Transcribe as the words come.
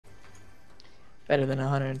Better than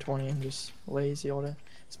 120 and just lazy all day.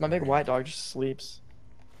 So my big white dog just sleeps.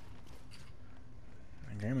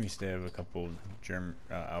 My grandma used to have a couple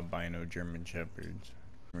albino German shepherds.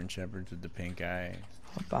 German shepherds with the pink eyes.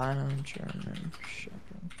 Albino German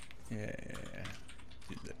shepherd. Yeah.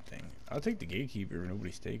 Do that thing. I'll take the gatekeeper.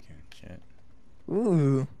 Nobody's taking shit.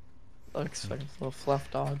 Ooh. Looks like a little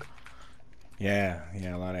fluff dog. Yeah,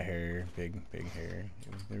 a lot of hair, big hair.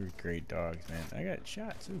 They were great dogs, man. I got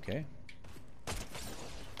shots, okay.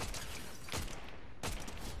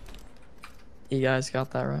 You guys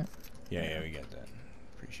got that right? Yeah, we got that.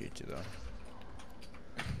 Appreciate you,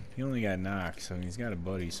 though. He only got knocked, so he's got a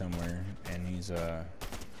buddy somewhere, and he's,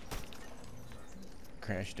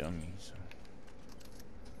 crash dummy, so.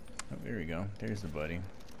 Oh, there we go. There's the buddy.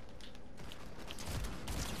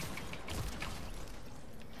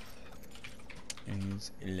 And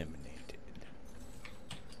he's eliminated.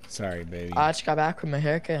 Sorry, baby. I just got back from my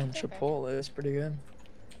haircut and Chipotle. It was pretty good.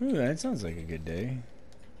 Ooh, that sounds like a good day.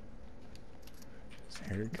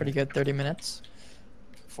 Pretty good 30 minutes.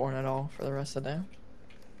 $400 for the rest of the day.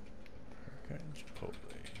 Haircut and Chipotle.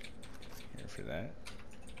 Here for that.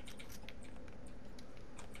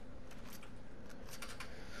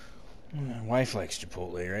 My wife likes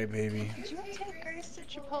Chipotle, right, baby? Did you take Grace to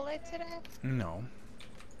Chipotle today? No.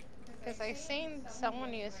 Because I seen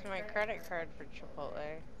someone used my credit card for Chipotle.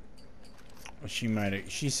 Well, she might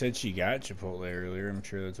have. She said she got Chipotle earlier. I'm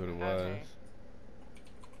sure that's what it was. Okay.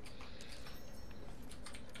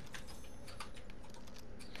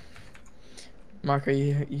 Mark, are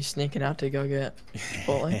you sneaking out to go get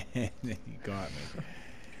Chipotle? You caught me.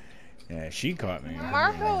 Yeah, she caught me.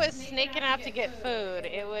 Marco was sneaking out to get food.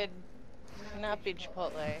 It would not be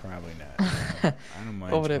Chipotle. Probably not. I don't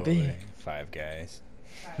mind. What would it be? Chipotle. Five Guys.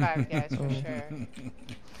 Five Guys for sure.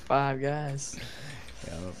 Five Guys.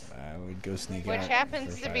 Yep, I would go sneak out. Which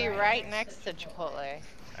happens for to Five be Guys. right next to Chipotle.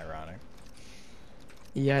 Ironic.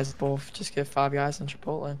 You guys both just get Five Guys and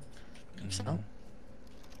Chipotle. So,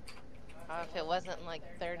 If it wasn't like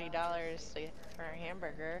 $30 for a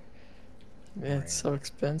hamburger. yeah, it's so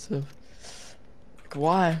expensive. Like,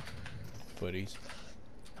 why? Footies.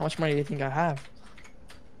 How much money do you think I have?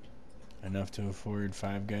 Enough to afford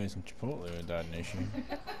Five Guys and Chipotle without an issue.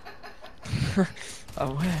 I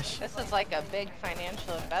wish. This is like a big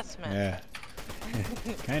financial investment. Yeah.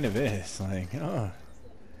 Kind of is. Like, oh.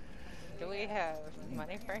 Do we have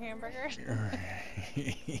money for hamburgers?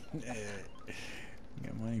 We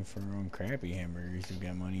got money for our own crappy hamburgers. We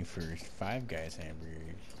got money for Five Guys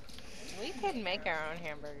hamburgers. We could make our own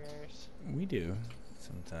hamburgers. We do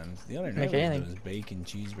sometimes. The other Make night was anything. those bacon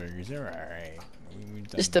cheeseburgers. They're alright.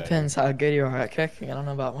 Just depends how good you are at cooking. I don't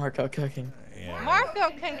know about Marco cooking. Yeah. Marco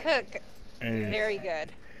can cook very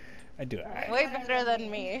good. I do. Way better than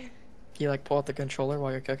me. You like pull out the controller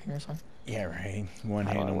while you're cooking or something? Yeah, right. One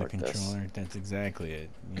How do hand I on the work this? controller. That's exactly it.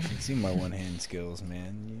 You should see my one-hand skills,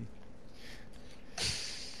 man.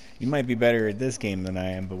 You might be better at this game than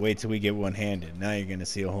I am, but wait till we get one-handed. Now you're gonna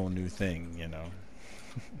see a whole new thing, you know.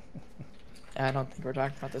 I don't think we're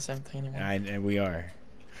talking about the same thing anymore. And we are.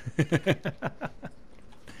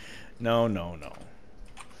 No.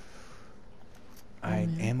 I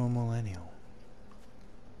am a millennial.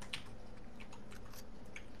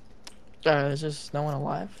 There's just no one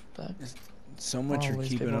alive. But So much for all these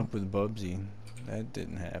keeping people. up with Bubsy. That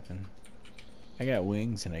didn't happen. I got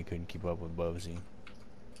wings and I couldn't keep up with Bubsy.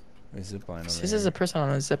 There's a zipline over this is a person on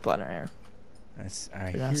a zipline right here. I You're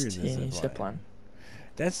hear not the seeing any zipline. zipline.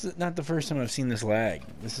 That's not the first time I've seen this lag.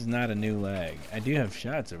 This is not a new lag. I do have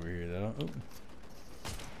shots over here though. Ooh.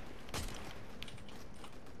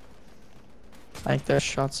 I think those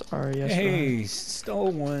shots are yes. Hey,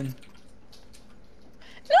 stole one.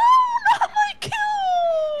 No, not my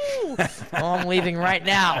kill! Oh, I'm leaving right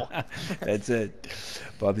now. That's it.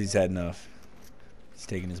 Bubsy's had enough. He's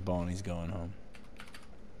taking his ball and he's going home.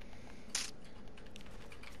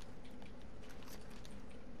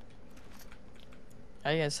 How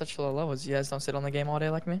you guys such low levels? You guys don't sit on the game all day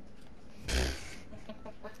like me?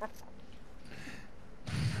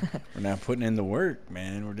 We're not putting in the work,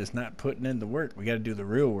 man. We're just not putting in the work. We got to do the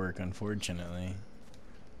real work, unfortunately.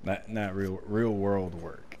 Not real world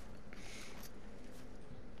work.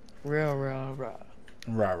 Real. Rah rah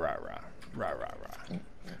rah rah rah rah.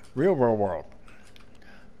 Real world.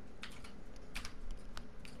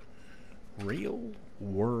 Real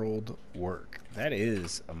world work. That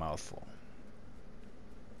is a mouthful.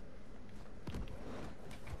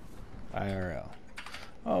 IRL.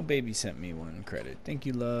 Oh, baby sent me one credit. Thank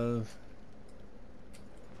you, love.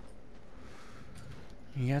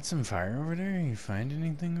 You got some fire over there? You find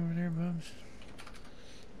anything over there, Bubs?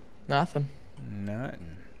 Nothing.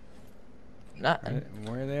 Nothing. Nothing.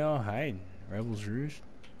 Where are they all hiding? Rebels Rouge?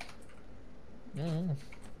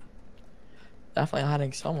 Definitely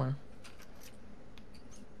hiding somewhere.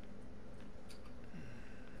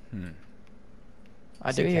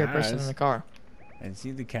 I do See hear a person in cars. the car. I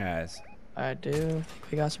see the cars. I do think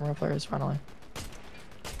we got some real players finally.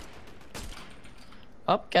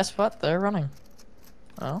 Oh, guess what? They're running.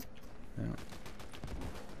 Oh. Yeah.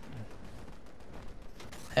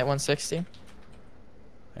 Hit 160.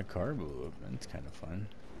 That car blew up. That's kind of fun.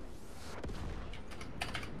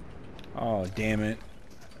 Oh, damn it.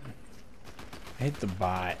 I hit the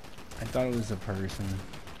bot. I thought it was a person.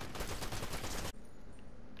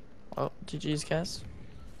 Oh, GG's, guys.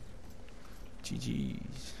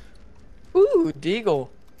 GG's. Ooh, Deagle.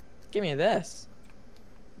 Give me this.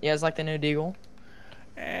 You guys like the new Deagle?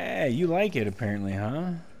 Hey, you like it apparently,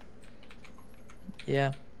 huh?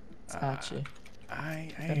 Yeah. It's Hachi.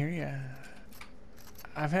 I hear ya.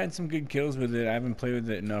 I've had some good kills with it. I haven't played with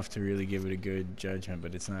it enough to really give it a good judgment,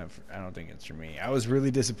 but it's not. I don't think it's for me. I was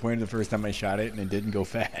really disappointed the first time I shot it and it didn't go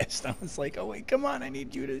fast. I was like, oh wait, come on, I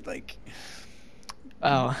need you to like.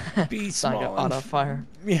 Oh, Be it's not small. like auto fire.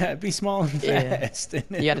 Yeah, be small and Yeah. fast. And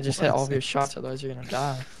You gotta just hit all of your shots, otherwise you're gonna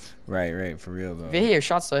die. Right, for real though. If you hit your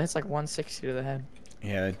shots, though, it hits like 160 to the head.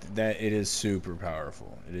 Yeah, that it is super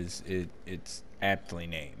powerful. It's aptly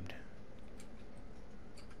named.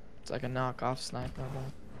 It's like a knockoff sniper.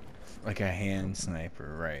 Like a hand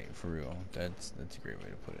sniper, right? For real. That's a great way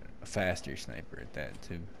to put it. A faster sniper at that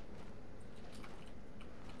too.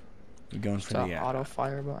 We going Just for the auto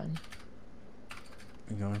fire button.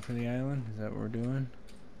 We going for the island? Is that what we're doing?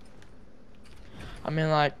 I mean,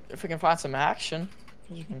 like, if we can find some action,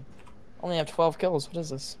 you can only have 12 kills. What is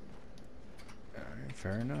this? Alright,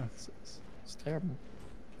 fair enough. It's terrible.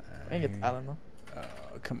 I can get the island though.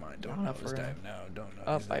 Oh, come on! Don't Oh, nose for real. dive now. Don't nose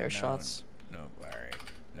Oh, dive fire now. shots. No, alright.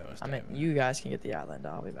 Nose I mean, dive. you guys can get the island.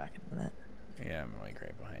 I'll be back in a minute. Yeah, I'm like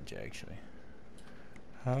right behind you actually.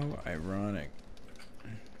 How ironic.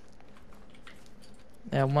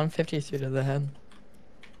 Yeah, 153 to the head.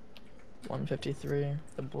 153,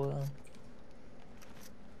 the blue.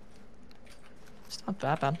 It's not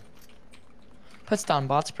that bad. Puts down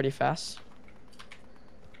bots pretty fast.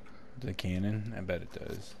 The cannon? I bet it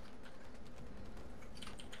does.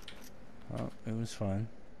 Well, it was fun.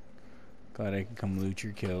 Glad I could come loot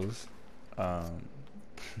your kills.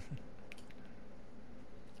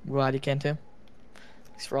 Glad you can too.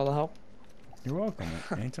 Thanks for all the help. You're welcome.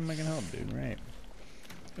 Anytime I can help, dude, right.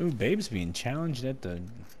 Ooh, Babe's being challenged at the...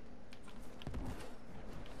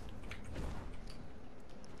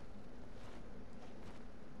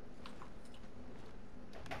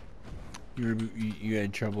 You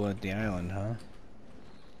had trouble at the island, huh?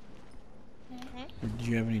 Did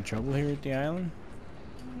you have any trouble here at the island?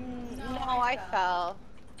 No, I fell.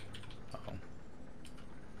 Oh.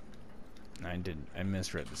 I didn't. I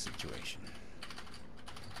misread the situation.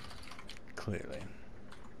 Clearly.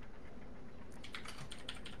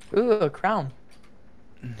 Ooh, a crown.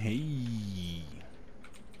 Hey.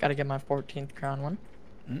 Gotta get my 14th crown one.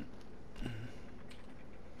 Mm.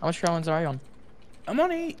 How much crowns are you on? I'm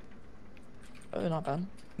on 8. Oh, not bad.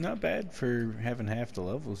 Not bad for having half the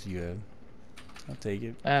levels you have. I'll take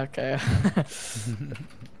it. Okay.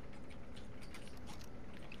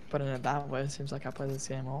 Putting it that way, it seems like I play this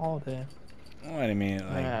game all day. Well, I mean,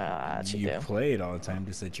 like, that you you do. play it all the time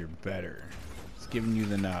just that you're better. Just giving you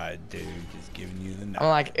the nod, dude. Just giving you the nod. I'm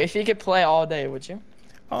like, if you could play all day, would you?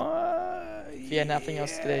 If you had nothing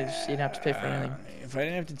else to do, you didn't have to pay for anything. If I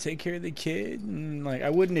didn't have to take care of the kid, and, like, I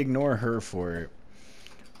wouldn't ignore her for it.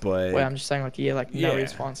 But Wait, I'm just saying, like, you get, like, yeah. no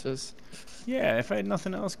responses. Yeah, if I had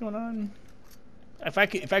nothing else going on, if I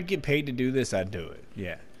could get paid to do this, I'd do it.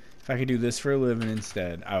 Yeah. If I could do this for a living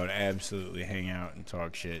instead, I would absolutely hang out and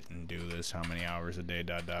talk shit and do this how many hours a day,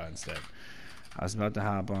 instead. I was about to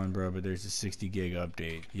hop on, bro, but there's a 60 gig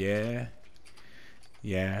update. Yeah,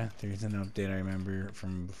 there's an update I remember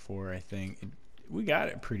from before, I think. We got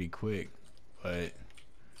it pretty quick, but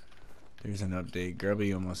there's an update.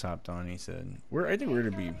 Grubby almost hopped on. He said, I think we're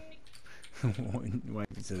to be...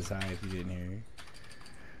 Wifey says hi if you didn't hear.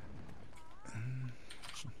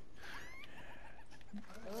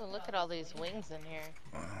 Ooh, look at all these wings in here.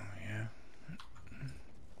 Oh, yeah.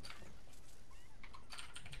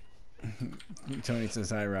 Tony says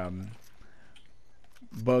hi, Robin.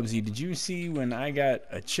 Bubsy, did you see when I got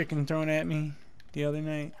a chicken thrown at me the other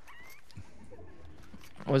night?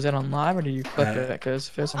 Was it on live or did you click it? Because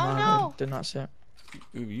if it's on live, no. I did not see it.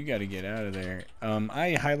 Ooh, you got to get out of there.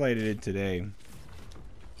 I highlighted it today,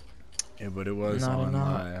 yeah, but it was No, on no.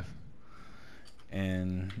 live.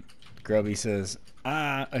 And Grubby says,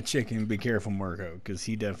 a chicken. Be careful, Marco, because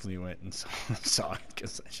he definitely went and saw it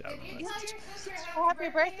because I shot Did him. you tell your sister happy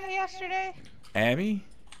birthday yesterday? Abby?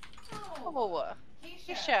 Oh,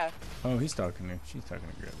 Keisha. Oh, she's talking to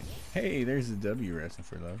Grubby. Hey, there's the W wrestling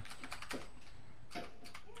for love.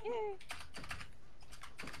 Yay.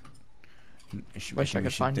 Wish I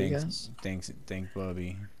could find you guys. Thank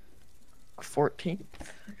Bubby. 14.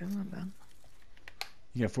 Not bad.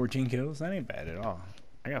 You got 14 kills? That ain't bad at all.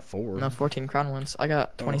 I got 4. No, 14 crown wins. I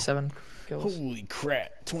got 27 kills. Holy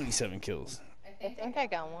crap, 27 kills. I think I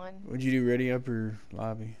got one. What'd you do, ready up or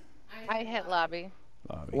lobby? I hit lobby.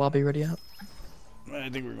 Lobby ready up. I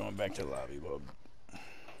think we're going back to lobby, bub.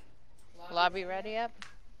 Lobby ready up?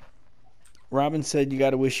 Robin said you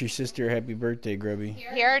gotta wish your sister a happy birthday, Grubby.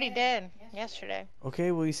 He already did yesterday.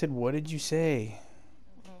 Okay, well, he said, what did you say?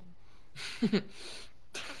 I'm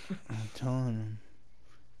telling him.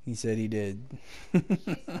 He said he did. She said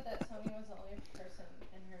that Tony was the only person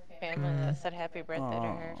in her Family that said happy birthday to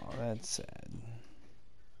her. Oh, that's sad.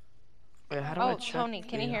 Wait, how do I Oh, check Tony,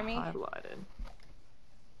 can you the hear me? highlighted?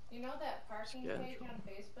 You know that parking Yeah. page on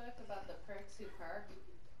Facebook about the pricks who park?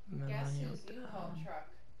 No, Guess no, whose no. U-Haul truck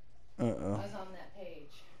Uh-oh. was on that page?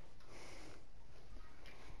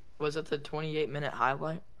 Was it the 28-minute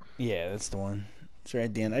highlight? Yeah, that's the one. It's right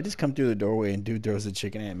at the end. I just come through the doorway and dude throws the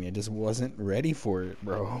chicken at me. I just wasn't ready for it,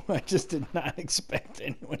 bro. I just did not expect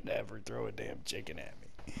anyone to ever throw a damn chicken at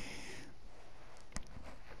me.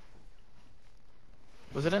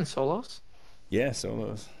 Was it in solos? Yeah,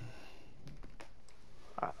 solos.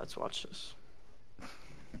 Alright, let's watch this.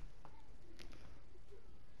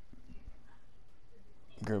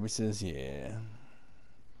 Grubby says, yeah.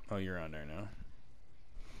 Oh, you're on there now.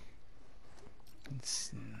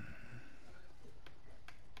 It's...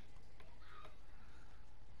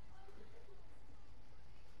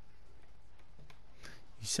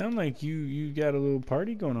 You sound like you got a little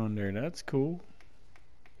party going on there. That's cool.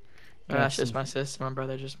 No, that's just my sister and my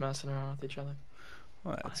brother just messing around with each other.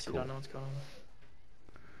 Well, I that's still cool. don't know what's going on.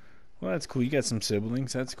 Well, that's cool. You got some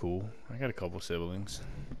siblings. That's cool. I got a couple siblings.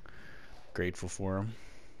 Grateful for them.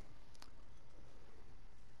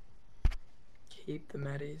 Keep the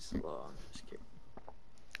medis low. Just keep.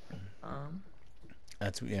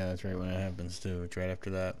 That's right when it happens too. It's right after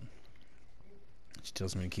that. She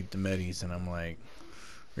tells me to keep the medis, and I'm like,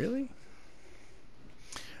 really?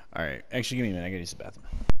 All right. Actually, give me a minute. I gotta use the bathroom.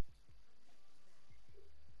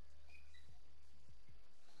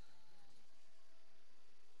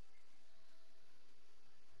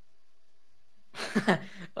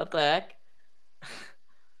 What the heck?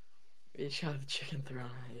 You shot the chicken thrown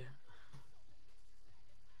at you.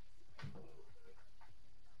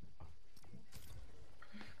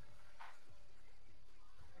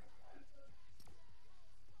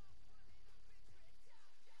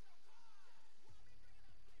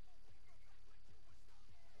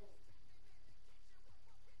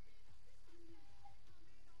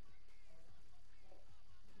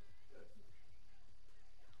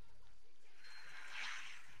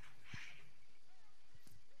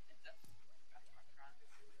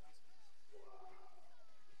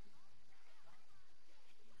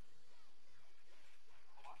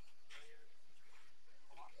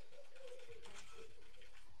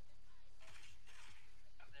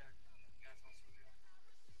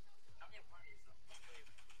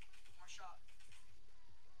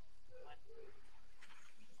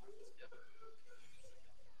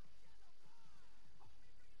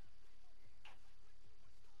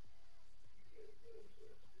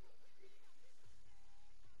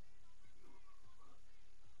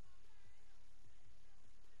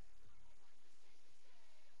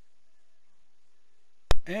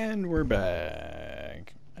 And we're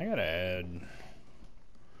back. I gotta add.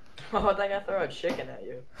 Oh, they gotta throw a chicken at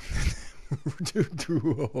you. Dude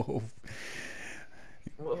threw off.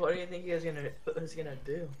 What do you think he was gonna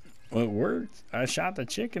do? Well, it worked. I shot the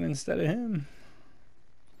chicken instead of him.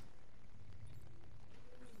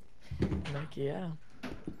 Like, yeah.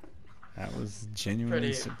 That was genuinely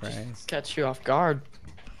Pretty surprised. catch you off guard.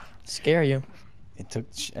 Scare you. I took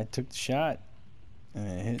the shot, and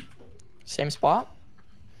it hit. Same spot?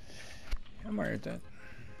 I'm alright with that.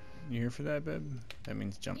 You here for that, babe? That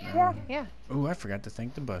means jump now. Yeah, yeah. Oh, I forgot to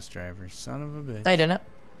thank the bus driver. Son of a bitch. No, you didn't.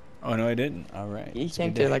 Oh, no, I didn't. All right. You It's a came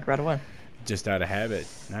good to day. like right away. Just out of habit.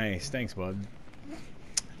 Nice. Thanks, bud.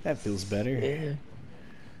 That feels better. Yeah.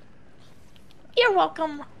 You're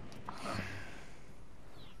welcome.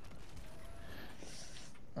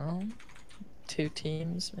 Two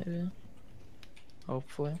teams maybe.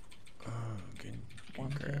 Hopefully. Oh, good. One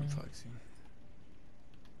Good grab, game. Foxy.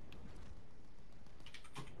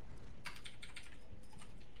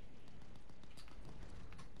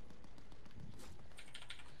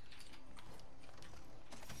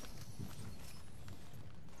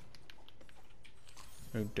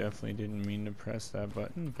 I definitely didn't mean to press that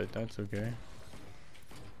button, but that's okay.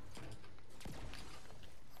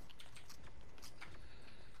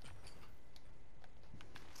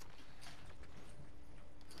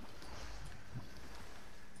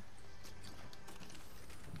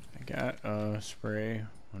 I got a spray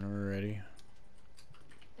when we're ready.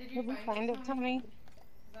 Did you find it, Tommy?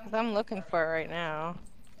 Because I'm looking for it right now.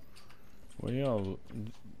 What are y'all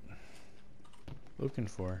looking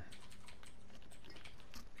for?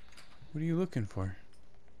 What are you looking for?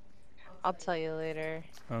 I'll tell you later.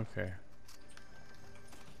 Okay.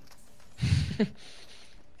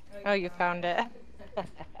 Oh, you found it.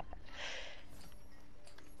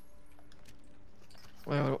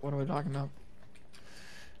 Wait, what are we talking about?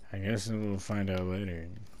 I guess we'll find out later.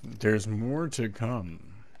 There's more to come.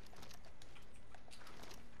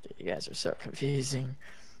 You guys are so confusing.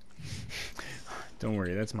 Don't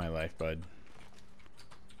worry, that's my life, bud.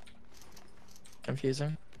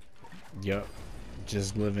 Confusing? Yup.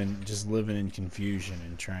 Just living in confusion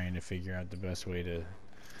and trying to figure out the best way to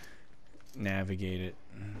navigate it.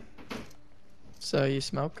 So you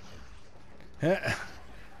smoke?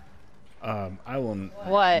 I will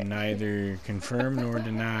What? neither confirm nor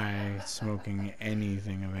deny smoking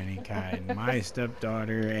anything of any kind. My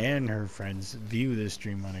stepdaughter and her friends view this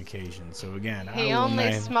stream on occasion. So again, I He will only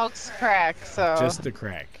neither, smokes crack, so. just the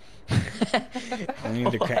crack. Only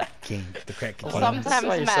the crack king, the crack king, Sometimes That's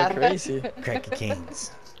why you're so meth. crazy. crack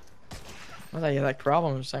kings. I thought you like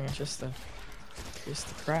problems, saying it's just the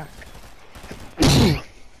crack.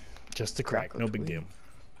 Just the crack, no big deal.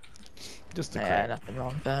 Just the Yeah, crack. nothing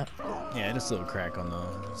wrong with that. Yeah, just a little crack on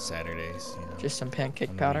the Saturdays, you know. Just some pancake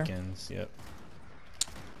on the powder. weekends, yep.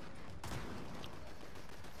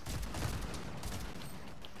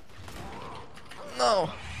 No.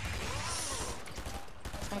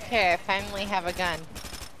 Okay, I finally have a gun.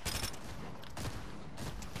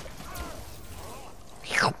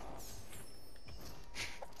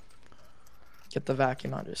 Get the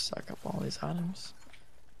vacuum out, just suck up all these items.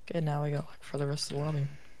 Okay, now we go look for the rest of the lobby.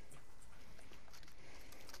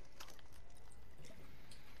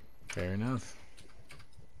 Fair enough.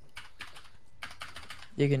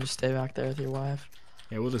 You can just stay back there with your wife.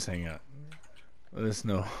 Yeah, we'll just hang out. Let us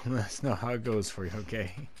know how it goes for you,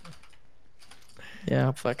 okay? Yeah,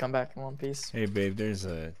 hopefully I come back in one piece. Hey babe, there's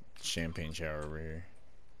a champagne shower over here.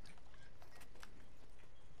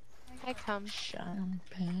 I come.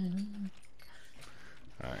 Champagne.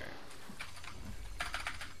 Alright.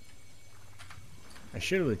 I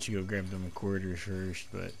should have let you go grab them quarters first,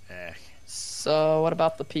 but So, what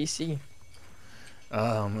about the PC?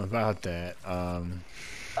 about that.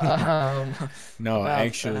 No, About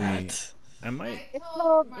actually that. I might I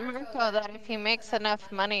told Marco that if he makes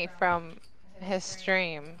enough money from his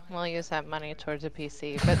stream, we'll use that money towards a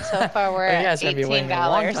PC. But so far we're Oh, you at guys gonna be waiting a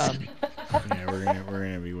long $18. time. yeah, we're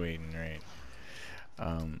gonna be waiting, right?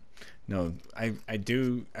 No,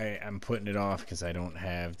 I'm putting it off because I don't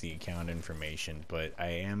have the account information, but I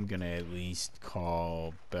am gonna at least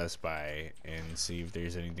call Best Buy and see if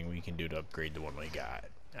there's anything we can do to upgrade the one we got.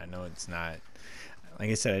 I know it's not, like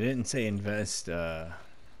I said, I didn't say invest in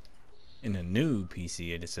a new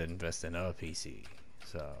PC, I just said invest in a PC.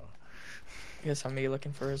 So I guess I'm me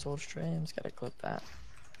looking for his old streams. Gotta clip that.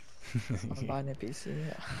 I'm buying a PC.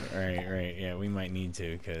 Yeah. right, yeah, we might need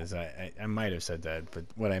to, because I might have said that, but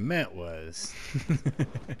what I meant was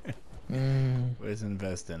was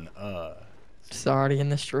invest in It's already in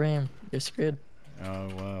the stream. You're screwed. Oh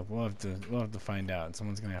well, we'll have to find out.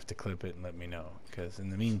 Someone's gonna have to clip it and let me know, because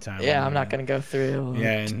in the meantime, Yeah, I'm not gonna go through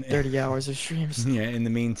Yeah, and 30 hours of streams. yeah, in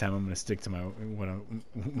the meantime, I'm gonna stick to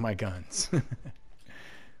my guns. I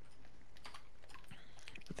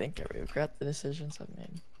think I regret the decisions I've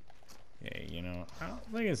made. Yeah, you know,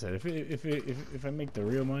 like I said, if I make the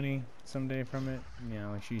real money someday from it, you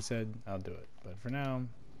know, like she said, I'll do it. But for now,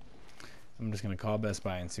 I'm just gonna call Best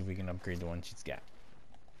Buy and see if we can upgrade the one she's got.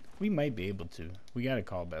 We might be able to. We gotta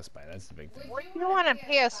call Best Buy. That's the big thing. You want a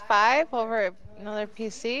PS5 over another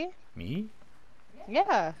PC? Me?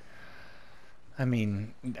 Yeah. I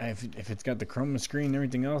mean, if it's got the chroma screen and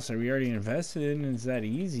everything else that we already invested in, it's that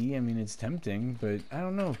easy. I mean, it's tempting, but I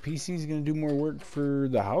don't know if PC is going to do more work for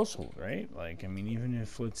the household, right? Like, I mean, even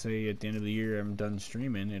if, let's say, at the end of the year I'm done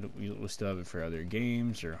streaming, we'll still have it for other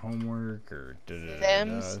games or homework or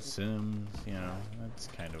Sims, you know, that's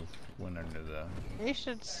kind of went under the... You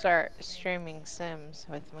should start streaming Sims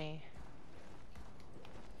with me.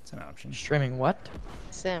 It's an option. Streaming what?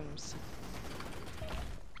 Sims.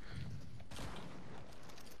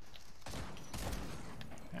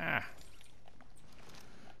 Ah.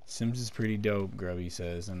 Sims is pretty dope, Grubby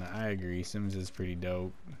says, and I agree. Sims is pretty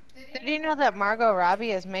dope. Did you know that Margot Robbie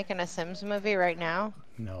is making a Sims movie right now?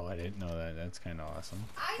 No, I didn't know that. That's kind of awesome.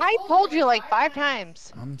 I told you like 5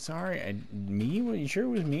 times. I'm sorry. Me? What, you sure it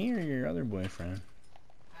was me or your other boyfriend?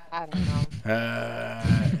 I don't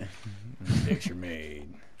know. Picture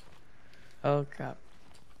made. Oh crap.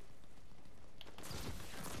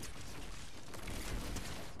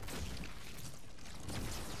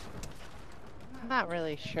 I'm not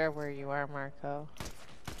really sure where you are, Marco.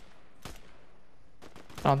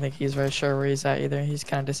 I don't think he's very sure where he's at either. He's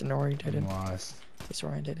kind of disoriented. I'm lost.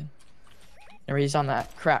 Disoriented. Or he's on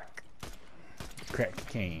that crack. Crack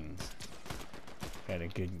canes. Got a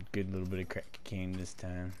good little bit of crack cocaine this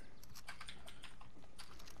time.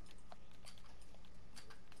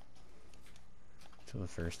 For the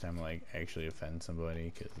first time, like, actually offend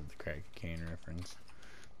somebody because of the crack cocaine reference.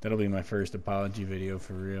 That'll be my first apology video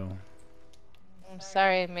for real. I'm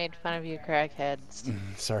sorry I made fun of you crackheads.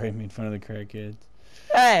 Sorry I made fun of the crackheads.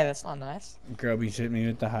 Hey, that's not nice. Grubby's hit me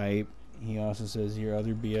with the hype. He also says your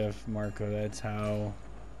other BF, Marco, that's how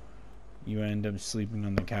you end up sleeping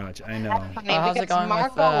on the couch. I know. Funny, how's it because going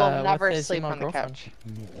with, Marco will with never his sleep emo on the girlfriend? couch.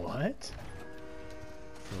 What?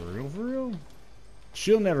 For real, for real?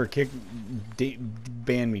 She'll never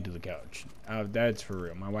ban me to the couch. That's for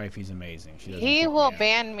real. My wifey's amazing. She doesn't He kick me will out.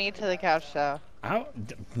 ban me to the couch, though.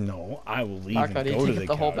 No, I will leave Marco, and do you go to take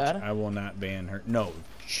the up the whole couch. bed? I will not ban her. No,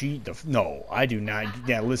 no, I do not.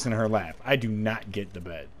 Yeah, listen to her laugh. I do not get the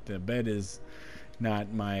bed. The bed is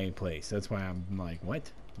not my place. That's why I'm like, what?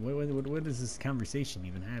 What is this conversation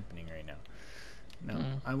even happening right now? No,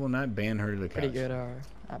 I will not ban her to the couch. Pretty good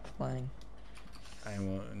at playing.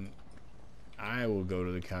 I will go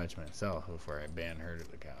to the couch myself before I ban her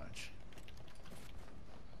to the couch.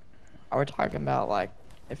 Are we talking about like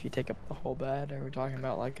if you take up the whole bed, or are we talking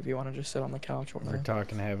about like if you want to just sit on the couch? Or We're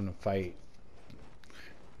talking having a fight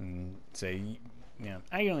and say, you know,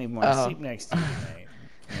 I don't even want to sleep next to you tonight.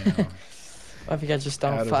 You know, Well, if you guys just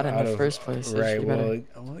don't fight in the first place, right? you better...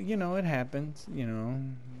 Well, you know, it happens. You know,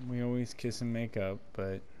 we always kiss and make up,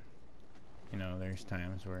 but you know, there's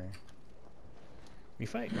times where we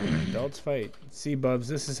fight. Adults fight. See, Bubs,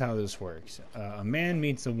 this is how this works. A man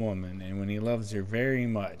meets a woman, and when he loves her very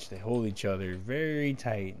much, they hold each other very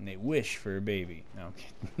tight, and they wish for a baby. No, I'm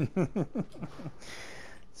kidding.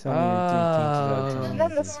 And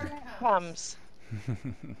then the storm comes.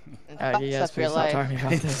 And you fucks guys up your please stop life. talking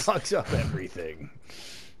about It this. fucks up everything.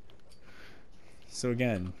 So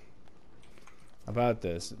again, about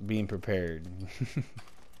this, being prepared.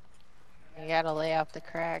 You gotta lay off the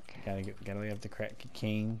crack. Gotta lay off the crack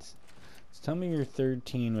canes. So tell me you're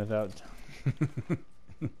 13 without.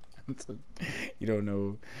 You don't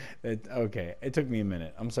know. Okay, it took me a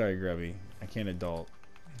minute. I'm sorry, Grubby. I can't adult.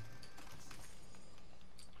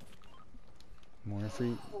 More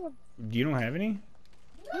free. You don't have any?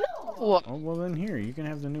 No. Oh, well then here, you can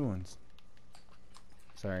have the new ones.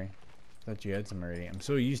 Sorry. Thought you had some already. I'm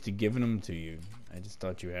so used to giving them to you. I just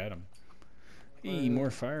thought you had them. Hey, more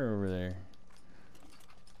fire over there.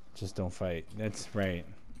 Just don't fight. That's right.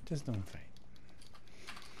 Just don't fight.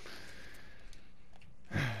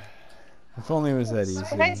 If only it was that easy.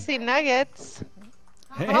 Spicy nuggets.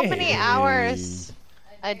 Hey. How many hours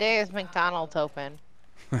a day is McDonald's open?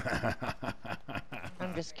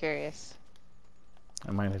 I'm just curious.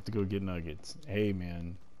 I might have to go get nuggets. Hey,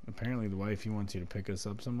 man. Apparently the wifey wants you to pick us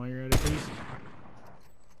up somewhere you're at a piece.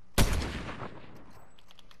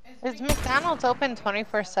 Is McDonald's open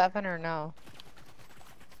 24/7 or no?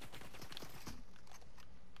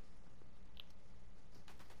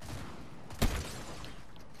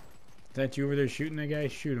 That you over there shooting that guy?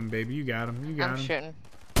 Shoot him, baby. You got him. You got I'm him. shooting.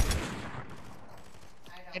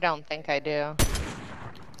 I don't think I do.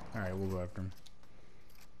 Alright, we'll go after him.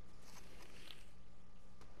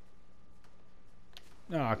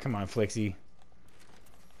 Oh, come on, Flixie.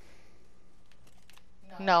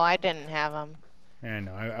 No, I didn't have them. Yeah, I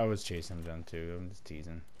know. I was chasing him down too. I'm just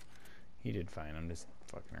teasing. He did fine. I'm just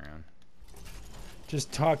fucking around.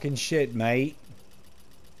 Just talking shit, mate.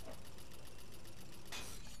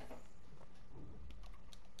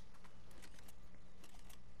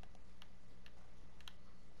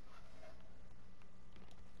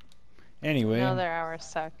 Anyway. No, their hours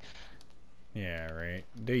suck. Yeah, right.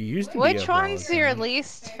 They used to be Which up all the one's your time.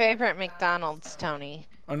 least favorite McDonald's, Tony?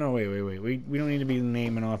 Oh no, wait. We don't need to be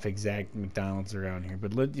naming off exact McDonald's around here.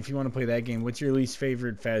 But if you want to play that game, what's your least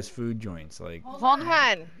favorite fast food joints? Like, Hold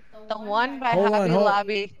on. The one by Hold on, Hobby hold-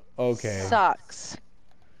 Lobby okay. sucks.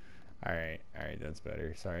 All right, that's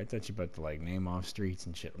better. Sorry, I thought you about to like name off streets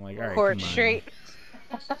and shit. I'm like, all right, Court come on. Street.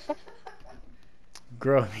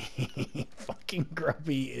 Grubby, fucking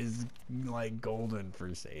Grubby is like golden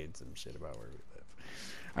for saying some shit about where we live.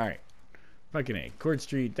 All right, Fucking A. Court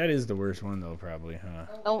Street, that is the worst one though, probably, huh?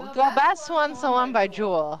 The best one's the one by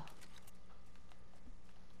Jewel.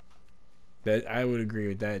 That I would agree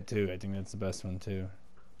with that too. I think that's the best one too.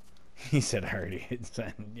 He said I already hit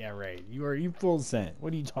send. Yeah, right. You full sent.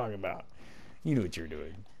 What are you talking about? You know what you're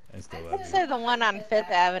doing. I still love I'd you. say the one on Fifth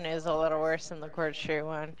Avenue is a little worse than the Court Street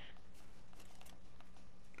one.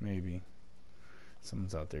 Maybe.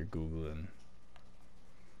 Someone's out there Googling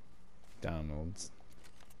Donald's.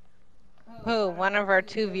 Who? One of our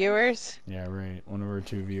 2 viewers? Yeah, right. One of our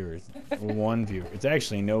 2 viewers. Well, 1 viewer. It's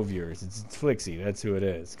actually no viewers. It's Flixie. That's who it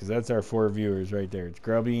is. Because that's our 4 viewers right there. It's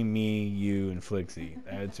Grubby, me, you, and Flixie.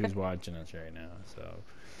 That's who's watching us right now. So,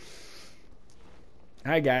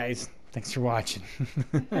 hi guys. Thanks for watching.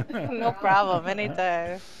 No problem.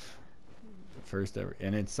 Anytime. First ever,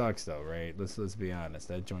 and it sucks though, right? Let's be honest.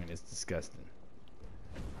 That joint is disgusting.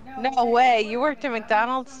 No way. You worked at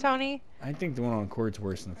McDonald's, Tony? I think the one on Court's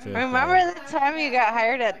worse than Fifth. Remember the time you got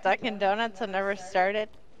hired at Dunkin' Donuts and never started?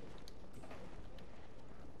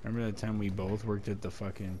 Remember that time we both worked at the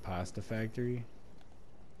fucking pasta factory?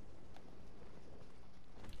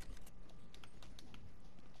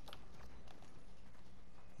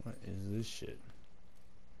 What is this shit?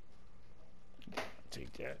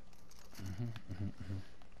 Take that.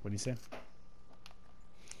 What do you say?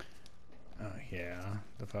 Oh yeah,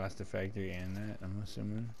 the pasta factory and that, I'm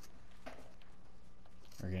assuming.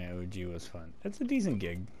 Working at OG was fun. That's a decent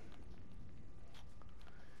gig.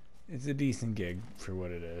 It's a decent gig for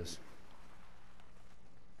what it is.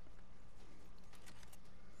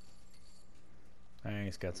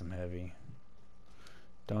 It's got some heavy.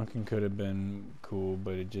 Duncan could have been cool,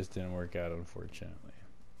 but it just didn't work out, unfortunately.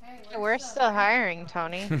 We're still hiring,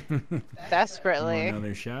 Tony. Desperately.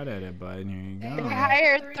 Another shot at it, bud. Here you go. We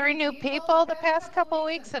hired 3 new people the past couple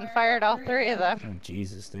weeks and fired all 3 of them. Oh,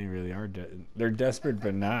 Jesus, they really are. They're desperate,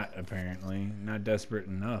 but not, apparently. Not desperate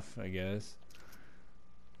enough, I guess.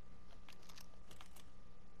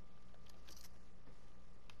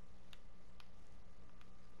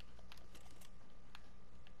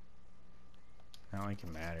 Not like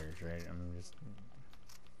it matters, right? I'm just...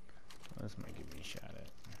 This might give me a shot at.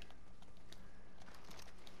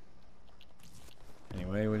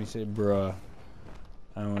 Anyway, what do you say, bruh?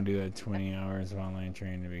 I don't want to do that 20 hours of online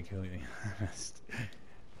training, to be completely honest.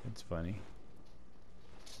 It's funny.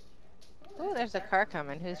 Ooh, there's a car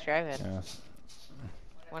coming. Who's driving? Yes.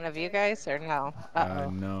 One of you guys or no? Uh-oh.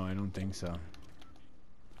 No, I don't think so.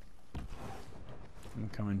 I'm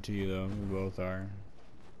coming to you, though. We both are.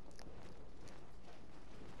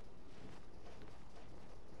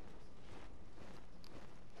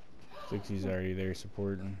 Dixie's already there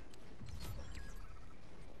supporting.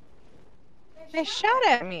 They shot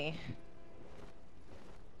at me.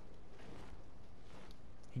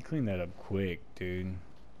 He cleaned that up quick, dude.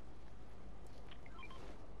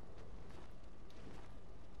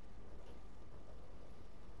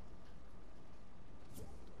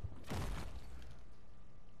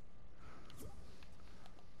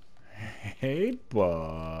 Hey,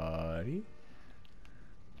 buddy.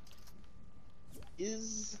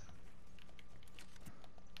 Is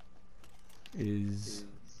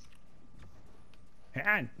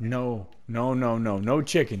no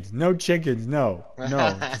chickens, no chickens, no,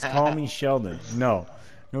 just call me Sheldon. No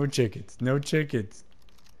chickens,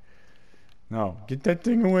 no, get that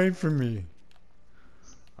thing away from me.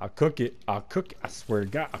 I'll cook it, I swear to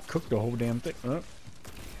God, I'll cook the whole damn thing.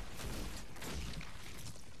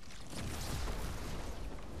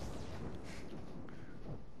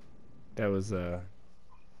 That was a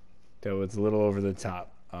little over the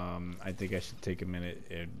top. I think I should take a minute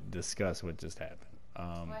and discuss what just happened.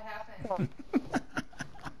 What happened?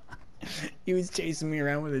 He was chasing me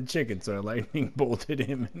around with a chicken, so I lightning bolted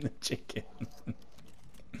him in the chicken.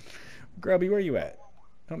 Grubby, where you at?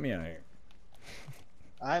 Help me out here.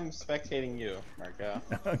 I'm spectating you, Marco.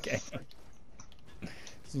 Okay.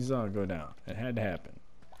 This is all go down. It had to happen.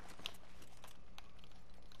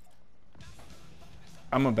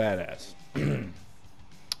 I'm a badass.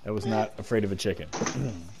 I was not afraid of a chicken.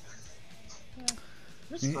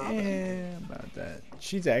 Yeah, about that.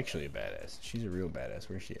 She's actually a badass. She's a real badass.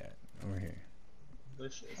 Where's she at? Over here.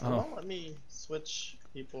 It Oh. won't let me switch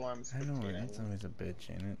people I'm I know, spectating. that's always a bitch,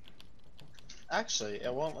 ain't it? Actually,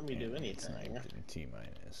 it won't let me do Yeah, anything. it's not T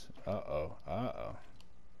minus. Uh-oh. Oh,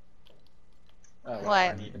 well, What?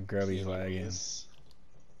 I need Grubby's to lagging. use-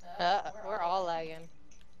 We're all lagging.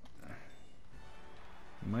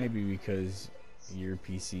 Might be because your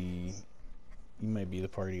PC, you might be the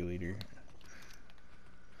party leader.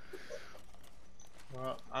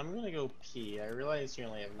 Well, I'm gonna go pee. I realize you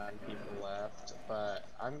only have 9 people left, but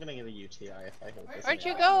I'm gonna get a UTI if I hold this. Where'd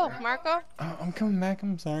you any go, longer. Marco? Oh, I'm coming back.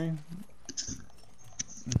 I'm sorry.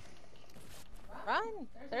 Run!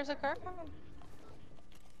 There's a car coming.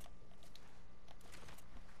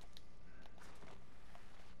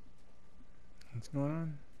 What's going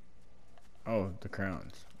on? Oh, the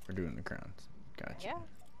crowns. We're doing the crowns. Gotcha. Yeah.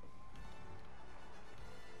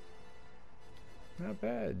 Not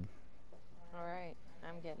bad. Alright,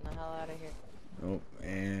 I'm getting the hell out of here. Oh,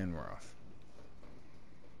 and we're off.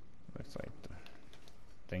 Looks like the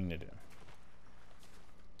thing to do.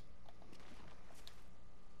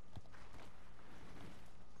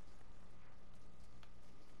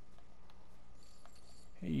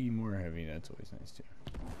 Hey, more heavy. That's always nice too.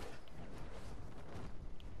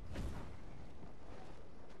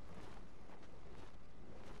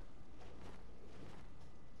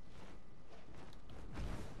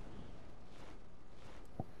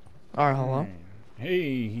 Alright, hello.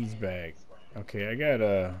 Hey, he's back. Okay, I got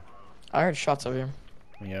I heard shots over here.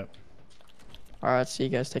 Yep. Alright, see you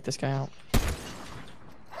guys take this guy out.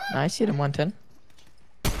 Nice, hit him 110.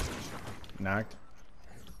 Knocked.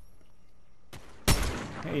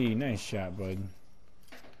 Hey, nice shot, bud.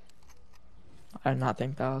 I did not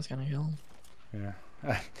think that was gonna kill him.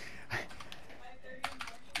 Yeah.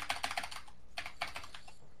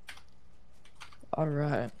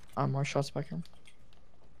 Alright, more shots back here.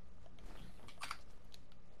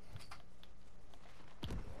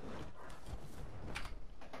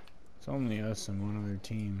 It's only us and one other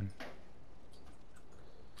team.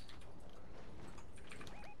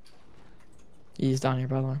 He's down here,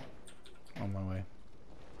 by the way. On my way.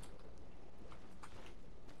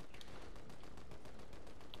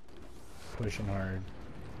 Pushing hard.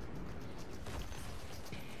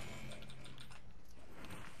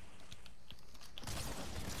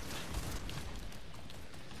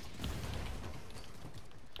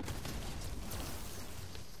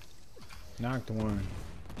 Knocked one.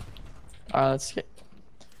 Let's get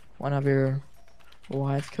one of your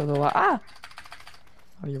wife kill the oh,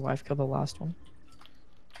 your wife killed the last one.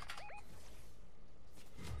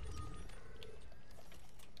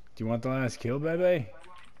 Do you want the last kill, baby?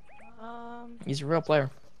 He's a real player.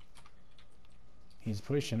 He's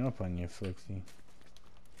pushing up on you, Flixie.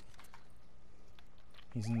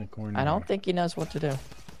 He's in the corner. I don't think he knows what to do.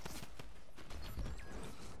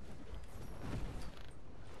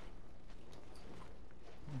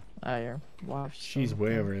 Your wife. She's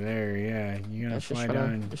way over there, yeah. You gonna Let's just fly try to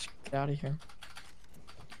down? just get out of here.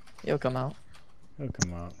 He'll come out. He'll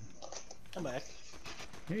come out. I'm back.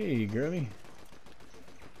 Hey, girly.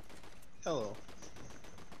 Hello.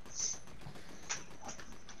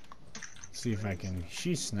 See if I can.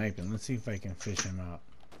 She's sniping. Let's see if I can fish him out.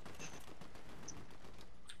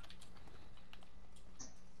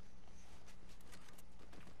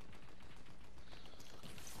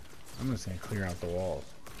 I'm just gonna clear out the walls.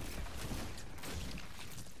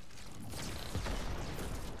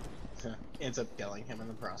 Ends up killing him in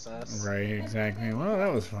the process. Right, exactly. Well,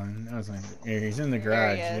 that was fun. That was like, yeah, he's in the There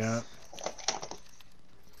garage. he is. Yeah.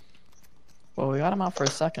 Well, we got him out for a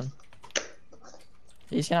second.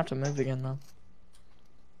 He's gonna have to move again, though.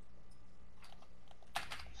 I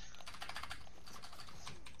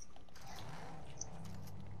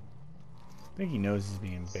think he knows he's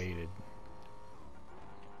being baited.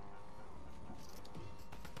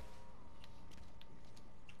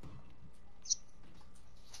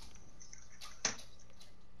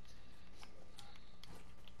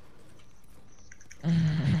 I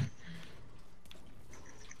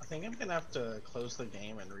think I'm gonna have to close the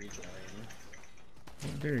game and rejoin.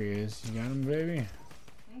 There he is. You got him, baby?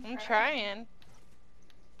 I'm trying.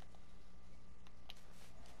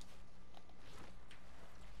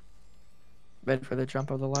 Ready for the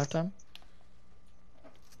jump of the lifetime?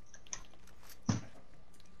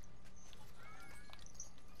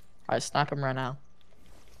 Alright, snipe him right now.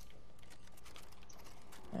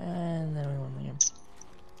 And then we win the game.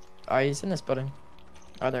 Alright, he's in this building.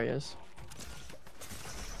 Oh, there he is.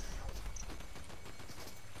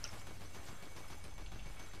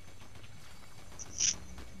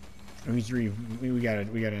 Oh, he's we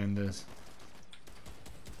gotta end this.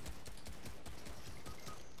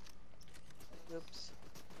 Oops.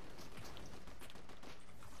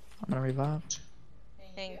 I'm gonna revive.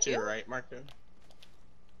 Thank To your you. right, Marco.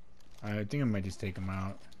 I think I might just take him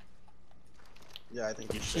out. Yeah, I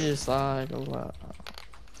think you should. She's like, oh, wow.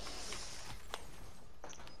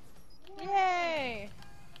 Yay!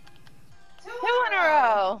 2 in a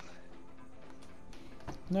row.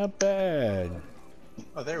 Not bad.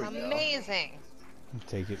 Oh, there we go. Amazing.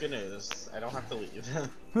 Take it. Good news. I don't have to leave.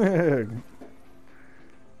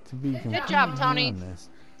 to be completely job, Tony. honest.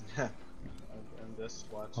 I'm just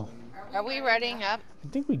watching. Are we readying up? I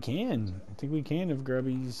think we can. I think we can if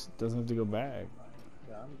Grubby's doesn't have to go back.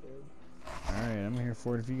 Yeah, I'm good. Alright, I'm here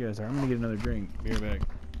for it if you guys are. I'm gonna get another drink. Be right back.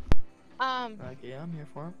 Yeah, I'm here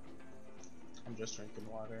for him. I'm just drinking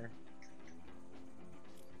water.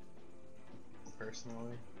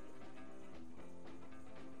 Personally.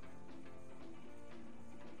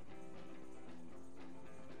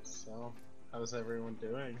 So, how's everyone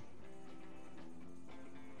doing?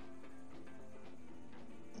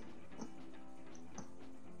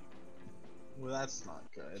 Well, that's not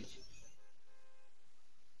good.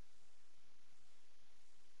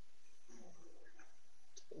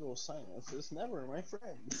 Total silence is never my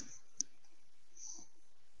friend.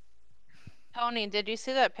 Tony, did you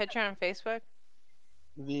see that picture on Facebook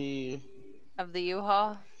The of the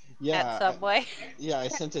U-Haul yeah, at Subway? yeah, I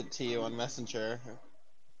sent it to you on Messenger.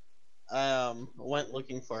 I went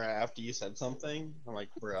looking for it after you said something. I'm like,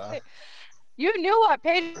 bruh. You knew what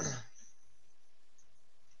page?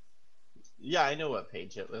 Yeah, I know what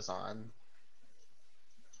page it was on.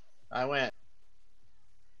 I went.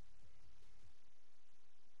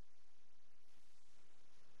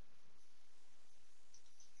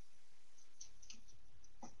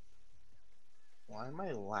 Why am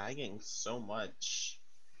I lagging so much?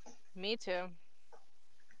 Me too.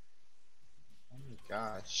 Oh my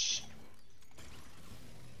gosh.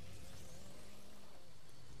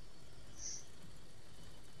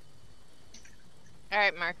 All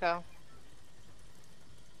right, Marco.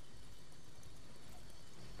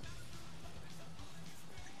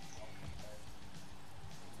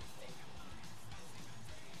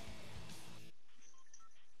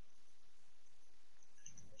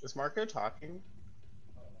 Is Marco talking?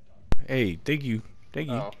 Hey, thank you. Thank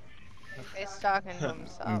you. Oh. He's talking to I'm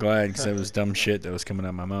himself. glad because that was dumb shit that was coming out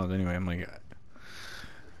of my mouth. Anyway, I'm like,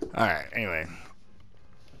 alright, anyway.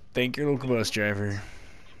 Thank your local bus driver.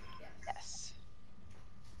 Yes.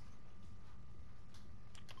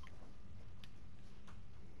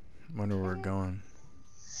 Wonder where we're going.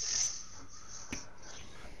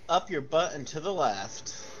 Up your butt and to the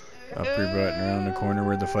left. Up your butt and around the corner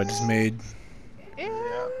where the fudge is made. Ew.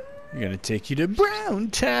 Yeah. We're gonna take you to Brown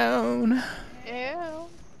Town. Ew.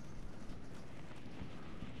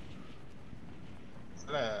 Is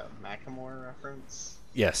that a Macklemore reference?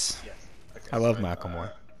 Yes. Yes. Okay, I love so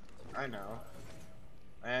Macklemore. I know.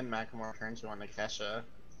 And Macklemore turns you on to Kesha.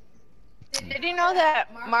 Did you know that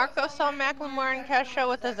Marco saw Macklemore and Kesha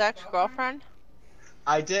with his ex-girlfriend?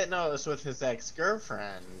 I didn't know it was with his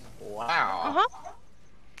ex-girlfriend. Wow. Uh-huh.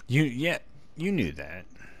 You knew that.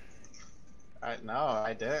 No,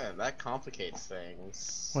 I didn't. That complicates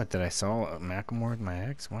things. What, did I saw Macklemore with my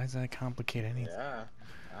ex? Why does that complicate anything? Yeah.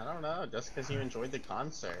 I don't know. Just because you enjoyed the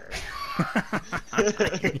concert.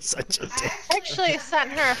 You're such a dick. I actually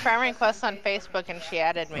sent her a friend request on Facebook and she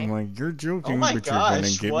added me. I'm like, you're joking, Oh my but you're gonna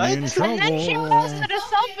gosh, get what? me in And trouble. And then she posted a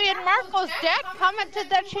selfie and Marco's dad commented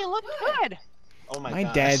that she looked good. Oh my, My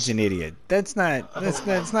gosh. dad's an idiot. That's not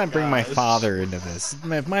bring my gosh. father into this.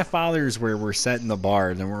 If my father's where we're setting the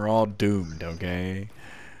bar, then we're all doomed, okay?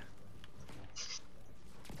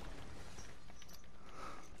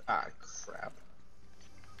 Ah, crap.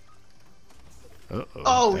 Uh-oh.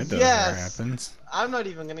 Oh, that doesn't yes! happens. I'm not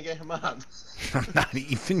even gonna get him up. I'm not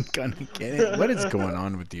even gonna get it. What is going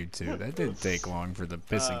on with you two? That didn't take long for the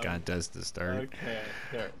pissing contest to start. Okay,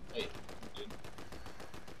 here. Wait.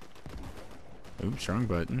 Oops, wrong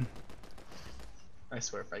button. I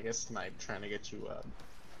swear if I get sniped trying to get you up.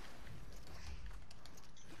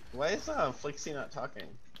 Why is Flixie not talking?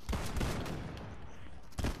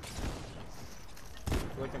 I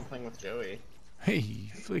feel like I'm playing with Joey. Hey,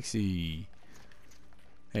 Flixie.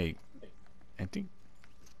 Hey, I think...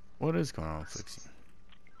 What is going on with Flixie?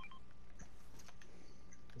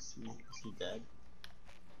 Is he dead?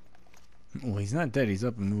 Well, he's not dead. He's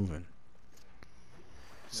up and moving.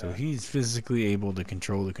 So Yeah. he's physically able to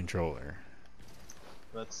control the controller.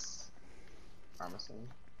 That's promising.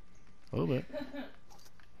 A little bit.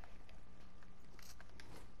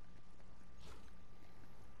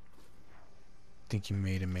 Think you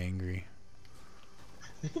made him angry.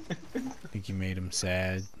 Think you made him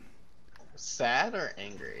sad. Sad or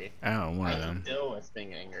angry? I don't know, one I of can them. deal with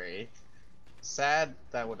being angry. Sad,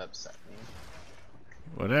 that would upset me.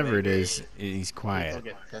 Whatever it is, he's People quiet.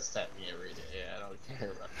 get pissed at me every day. I don't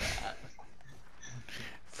care about that.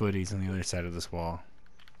 Footies on the other side of this wall.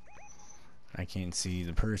 I can't see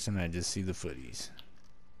the person, I just see the footies.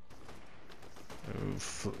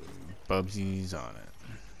 Oh, Bubsy's on it.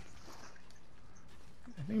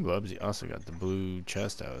 I think Bubsy also got the blue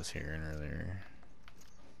chest I was hearing earlier.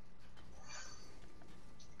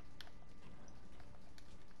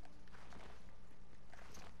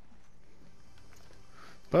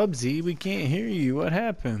 Bubsy, we can't hear you. What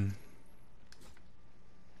happened?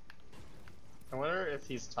 I wonder if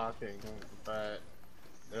he's talking, but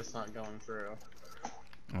it's not going through.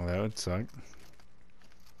 Oh, that would suck.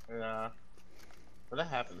 Yeah. But that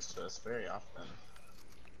happens to us very often.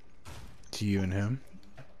 To you and him?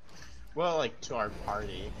 Well, like, to our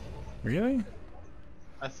party. Really?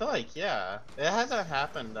 I feel like, yeah. It hasn't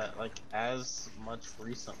happened that, like, as much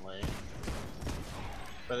recently.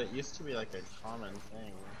 But it used to be, like, a common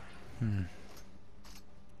thing.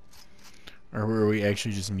 Or were we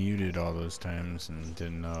actually just muted all those times and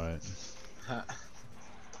didn't know it?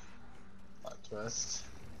 Plot twist.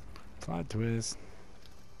 Plot twist.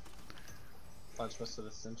 Plot twist of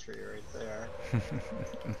the century right there.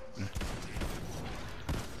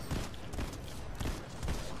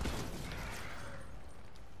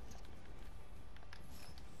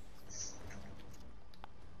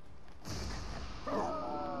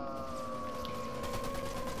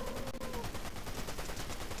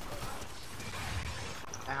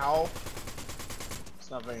 Ow. It's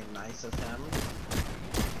not very nice of him.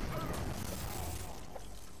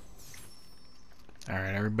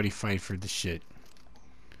 Alright, everybody fight for the shit.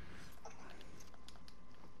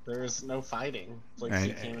 There's no fighting. It's like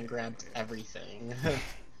he came and grabbed everything.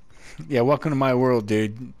 Yeah, welcome to my world,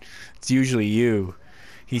 dude. It's usually you.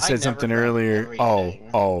 He I said never something grabbed earlier. everything.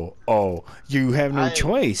 Oh. You have no I-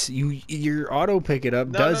 choice. Your auto pick it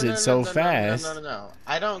up does it so fast. No.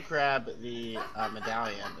 I don't grab the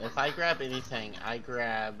medallion. If I grab anything, I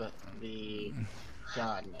grab the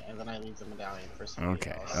gun, and then I leave the medallion for somebody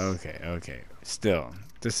else. Okay. Still,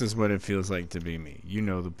 this is what it feels like to be me. You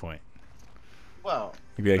know the point. Well,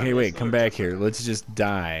 You'd be like, hey, wait, obviously come we're back here. different. Let's just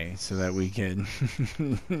die so that we can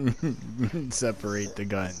separate the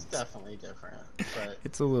It's guns. definitely different, but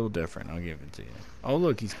It's a little different. I'll give it to you. Oh,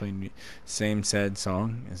 look, he's playing same sad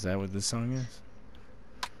song. Is that what this song is?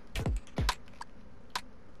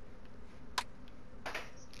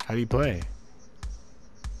 How do you play?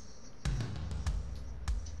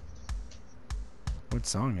 What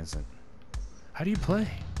song is it? How do you play?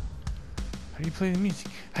 How do you play the music?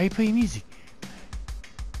 How do you play the music?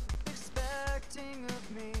 Expecting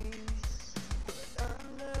of me, but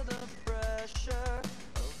under the pressure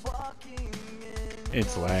of walking in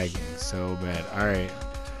It's lagging so bad. Alright.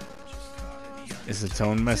 Is the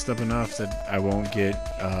tone messed up enough that I won't get,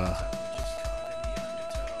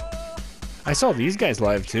 I saw these guys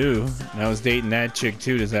live too. And I was dating that chick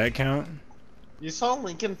too. Does that count? you saw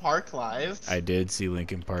Linkin Park live? I did see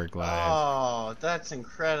Linkin Park live. Oh, that's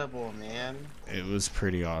incredible, man. It was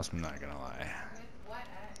pretty awesome, not gonna lie. What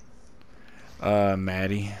ex?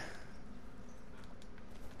 Maddie.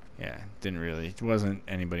 Yeah, didn't really. It wasn't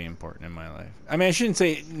anybody important in my life. I mean, I shouldn't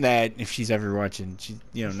say that if she's ever watching. She's,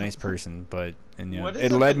 nice person, but What is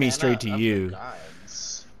it a led me banana straight to of the you.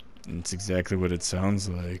 gods? It's exactly what it sounds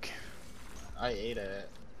like. I ate it.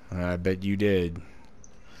 I bet you did.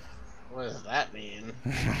 What does that mean?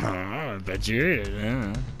 I bet you did.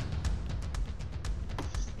 Yeah.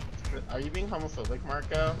 Are you being homophobic,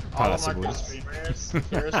 Marco? Possibly. All of Marco's streamers,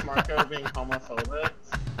 here's Marco being homophobic.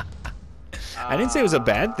 I didn't say it was a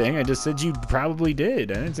bad thing. I just said you probably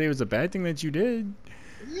did. I didn't say it was a bad thing that you did.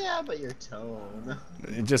 Yeah, but your tone.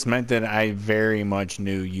 It just meant that I very much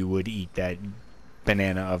knew you would eat that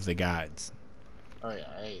banana of the gods. Oh yeah,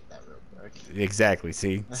 I ate that real quick. Exactly.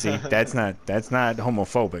 See, that's not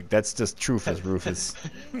homophobic. That's just truth, as Rufus.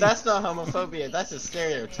 That's not homophobia, that's a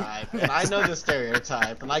stereotype. And I know the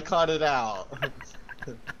stereotype, and I caught it out.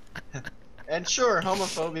 And sure,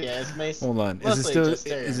 homophobia is Hold on. mostly just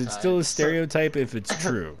Is it still a stereotypes. stereotype if it's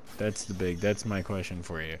true? That's my question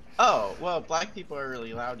for you. Oh, well, black people are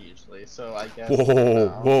really loud usually, so I guess.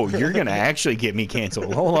 Whoa, you're gonna actually get me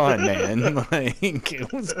canceled. Hold on, man. Like,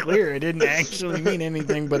 it was clear I didn't actually mean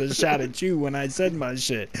anything but a shot at you when I said my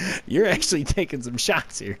shit. You're actually taking some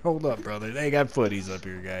shots here. Hold up, brother. They got footies up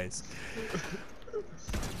here, guys.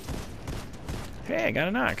 Hey, I got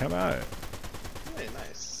a knock. How about it? Hey,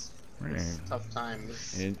 nice. Right. It's tough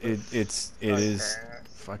times. It is Podcast.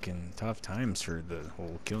 fucking tough times for the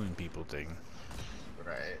whole killing people thing.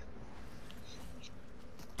 Right.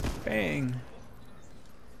 Bang.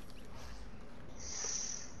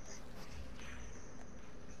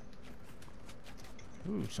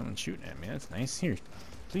 Ooh, someone's shooting at me. That's nice. Here,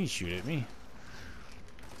 please shoot at me.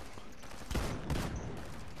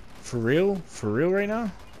 For real? For real right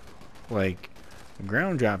now? Like, the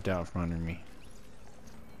ground dropped out from under me.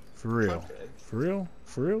 For real. Okay. For real?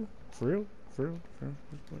 For real? For real? For real? For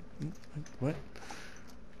real? What?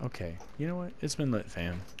 Okay. You know what? It's been lit,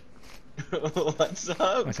 fam. What's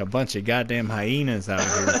up? Like a bunch of goddamn hyenas out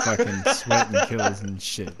here fucking sweating kills and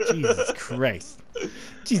shit. Jesus Christ. I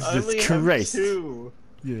Jesus only have Christ. 2.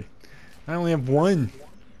 Yeah. I only have 1.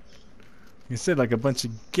 You said like a bunch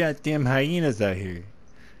of goddamn hyenas out here.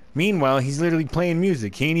 Meanwhile, he's literally playing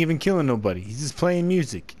music. He ain't even killing nobody. He's just playing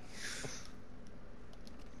music.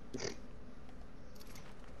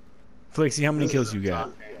 Flexi, how many kills you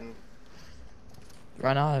got?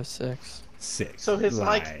 Right now I have 6. 6. So his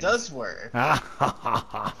Lies. mic does work.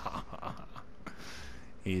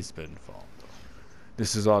 He's been fault.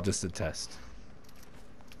 This is all just a test.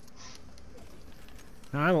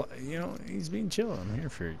 No, you know, he's being chill. I'm here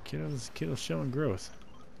for it. Kiddos showing growth.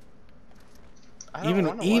 I don't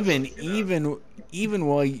wanna watch Even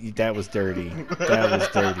while that was dirty. That was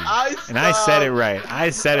dirty. I And I said it stopped. right. I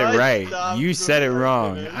said it I right. stopped You said it before I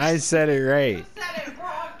wrong. finished. I said it right. Said it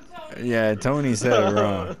wrong, Tony. Yeah, Tony said it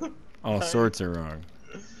wrong. All sorts are wrong.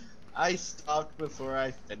 I stopped before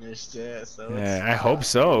I finished it, so Yeah, I hope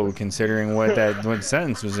so, considering what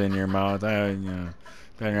sentence was in your mouth.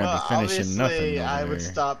 Better Well, not be finishing nothing obviously, over I would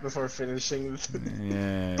there. stop before finishing.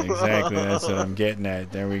 Yeah, exactly. That's what I'm getting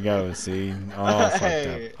at. There we go. See, all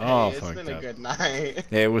Hey, fucked up. All it's fucked been a up. good night.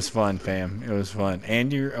 Yeah, it was fun, fam. It was fun.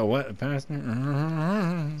 And you're a what? A pastor?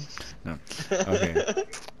 No. Okay.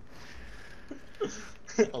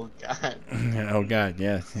 Oh god. Oh God,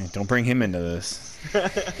 yeah. Don't bring him into this.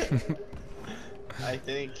 I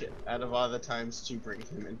think out of all the times to bring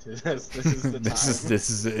him into this is the time. This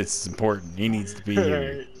is it's important. He needs to be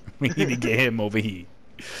here. We need to get him over here.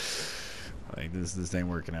 Like this ain't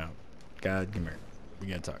working out. God, come here. We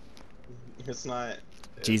gotta talk. It's not.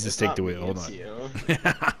 Jesus, it's take not the me, wheel. Hold it's on. you.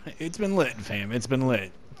 It's been lit, fam. It's been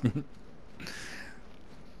lit.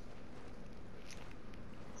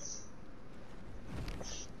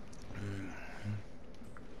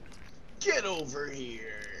 Get over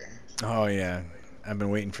here. Oh yeah, I've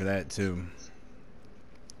been waiting for that too.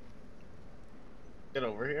 Get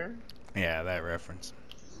over here. Yeah, that reference.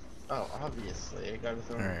 Oh, obviously. I gotta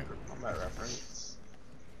throw in Alright. a combat reference.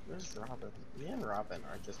 Where's Robin? Me and Robin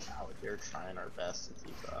are just out here trying our best to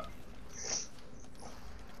keep up.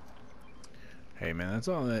 Hey man, that's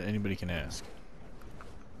all that anybody can ask.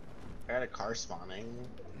 I got a car spawning.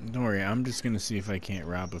 Don't worry, I'm just gonna see if I can't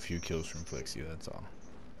rob a few kills from Flixie. That's all.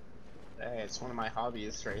 Hey, it's one of my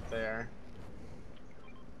hobbies right there.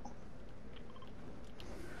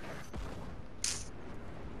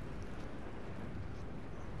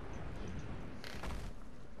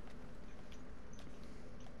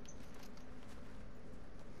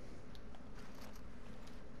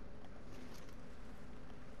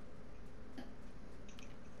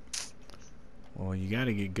 Well, you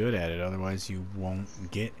gotta get good at it, otherwise you won't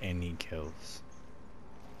get any kills.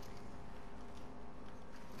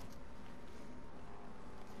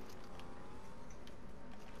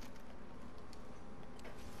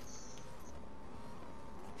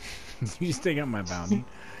 You just take out my bounty.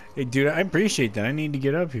 Hey, dude, I appreciate that. I need to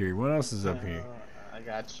get up here. What else is up here? I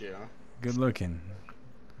got you. Good looking.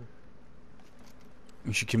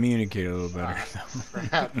 You should communicate a little better.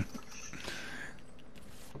 Crap.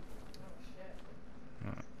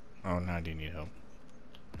 Oh, now do you need help?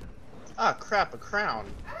 Ah, crap! A crown.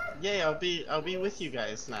 Yay! I'll be with you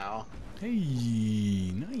guys now.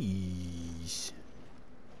 Hey, nice.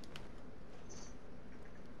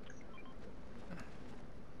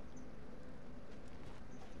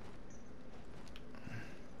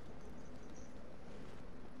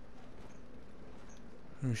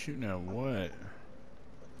 Who's shooting at what?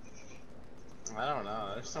 I don't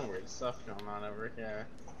know. There's some weird stuff going on over here.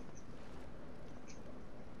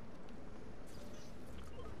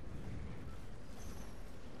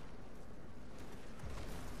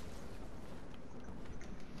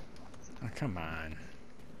 Oh, come on.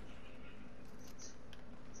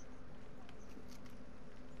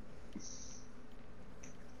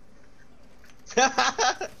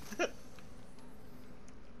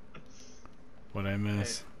 What I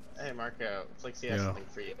miss? Hey Marco, Flixie has Yeah. something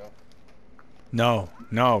for you. No,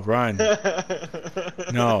 no, run.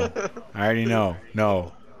 No, I already know.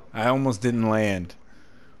 No, I almost didn't land.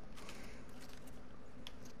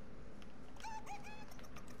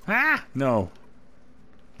 Ah, no.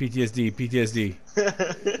 PTSD, PTSD.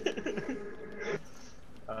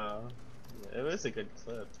 It was a good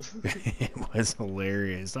clip. It was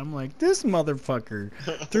hilarious. I'm like, this motherfucker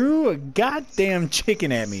threw a goddamn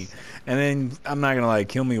chicken at me. And then, I'm not gonna lie,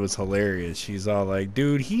 Kill Me was hilarious. She's all like,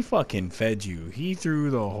 dude, he fucking fed you. He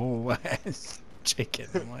threw the whole ass chicken.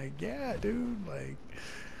 I'm like, yeah, dude, like,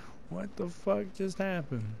 what the fuck just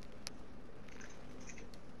happened?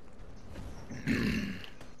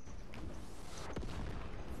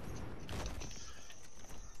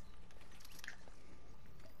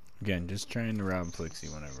 Again, just trying to rob Flixie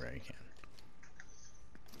whenever I can.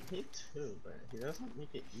 Me too, but he doesn't make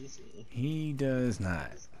it easy. He does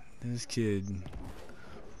not. This kid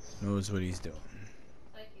knows what he's doing.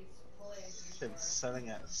 Like he's fully Kid's setting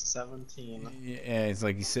at 17. Yeah, it's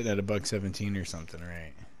like he's sitting at a $1.17 or something,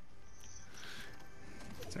 right?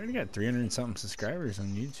 It's already got 300 and something subscribers on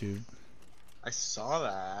YouTube. I saw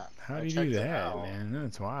that. How I do you checked do it that, out. man?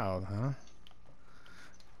 That's wild, huh?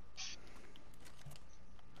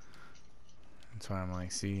 That's why I'm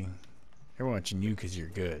like, see, they're watching you because you're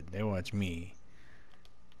good. They watch me.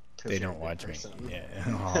 'Cause They you're a don't good watch me. person. Yeah.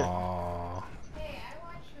 Aww. Hey, I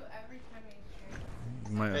watch you every time you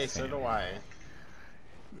stream. My Hey, so fam- do I.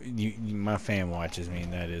 my fam watches me,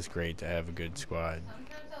 and that is great to have a good squad.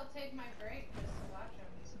 Sometimes I'll take my break just to watch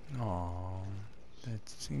him. Aww.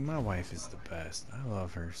 See, my wife is the best. I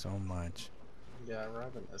love her so much. Yeah,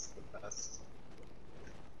 Robin is the best.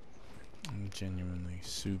 I'm genuinely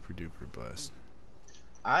super duper blessed.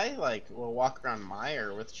 I will walk around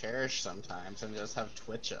Meyer with Cherish sometimes and just have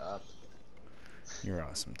Twitch up. You're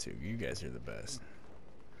awesome too. You guys are the best.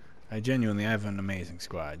 I genuinely have an amazing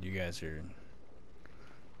squad. You guys are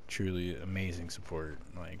truly amazing support.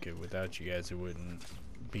 Like without you guys, it wouldn't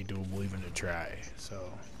be doable even to try.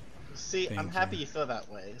 So See, I'm Thank happy you. you feel that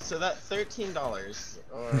way. So that $13,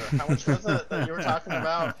 or how much was it that you were talking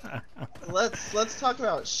about? Let's talk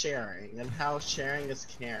about sharing and how sharing is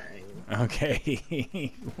caring.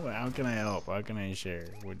 Okay. Well, how can I help? How can I share?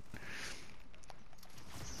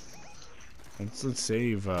 Let's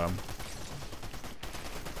save.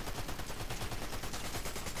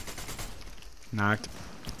 Knocked.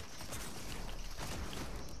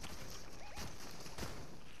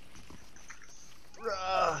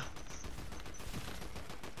 Bruh.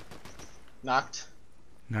 Knocked.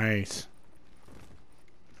 Nice.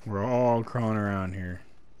 We're all crawling around here.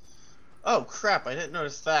 Oh crap! I didn't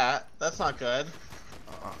notice that. That's not good.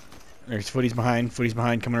 There's footies behind. Footies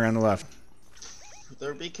behind, coming around the left.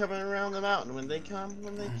 They'll be coming around the mountain when they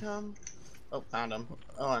come. Oh, found him.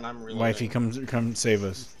 Oh, and I'm reloading. Wifey, come save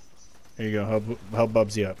us. There you go. Help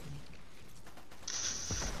Bubsy up.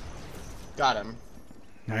 Got him.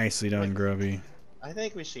 Nicely done, Grubby. I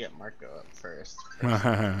think we should get Marco up first.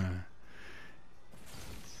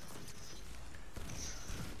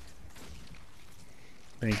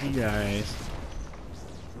 Thank you guys.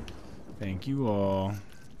 Thank you all.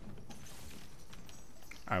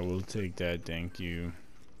 I will take that, thank you.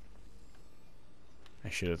 I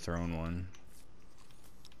should have thrown one.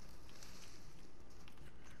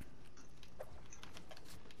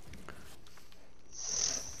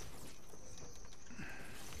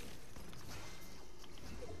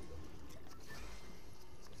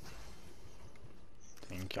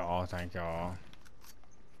 Thank y'all, thank y'all.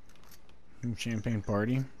 Champagne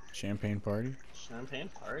party? Champagne party? Champagne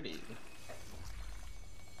party.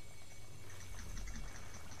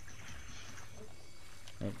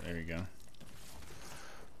 Oh, there you go.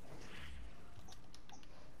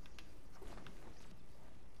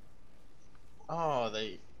 Oh,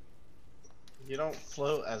 you don't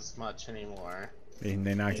float as much anymore. They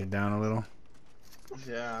knocked it down a little.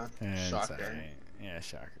 Yeah. It's Shocker. alright. Yeah,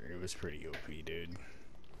 shocker. It was pretty OP, dude.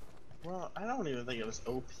 Well, I don't even think it was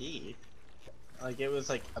OP. Like, it was,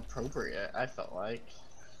 appropriate, I felt like.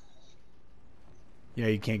 Yeah,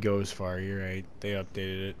 you can't go as far. You're right. They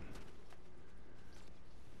updated it.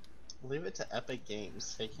 Leave it to Epic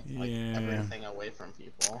Games taking, Yeah. everything away from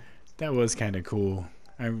people. That was kind of cool.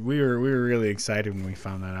 We were really excited when we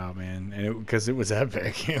found that out, man, and because it was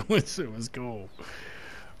epic. It was cool.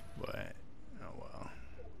 But oh well,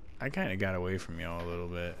 I kind of got away from y'all a little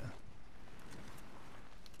bit.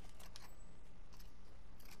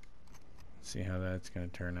 See how that's gonna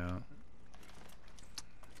turn out.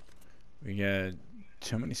 We got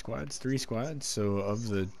how many squads? 3 squads. So of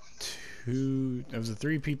the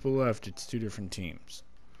 3 people left, it's 2 different teams.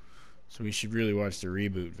 So we should really watch the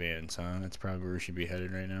reboot vans, huh? That's probably where we should be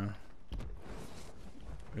headed right now.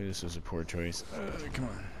 Maybe this was a poor choice. Come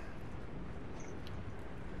on.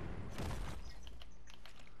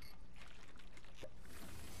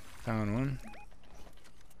 Found one.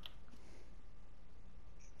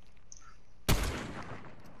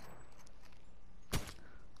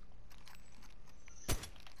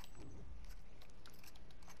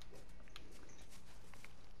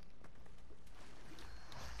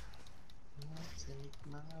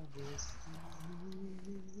 Take my whiskey.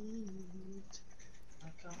 I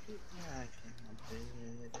got it back in my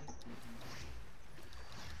bed.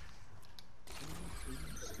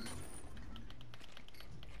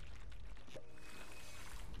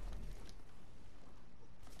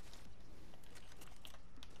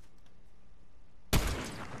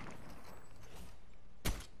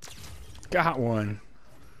 Got one.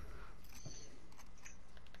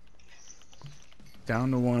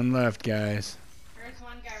 Down to one left, guys. There's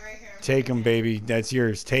one guy right here. Take him, baby. That's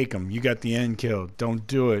yours. Take him. You got the end kill. Don't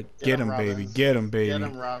do it. Get him, baby. Robin. Get him, baby. Get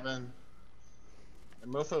him, Robin. The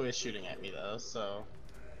mofo is shooting at me though, so.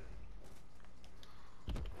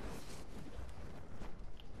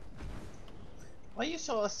 Why are you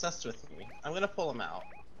so obsessed with me? I'm gonna pull him out.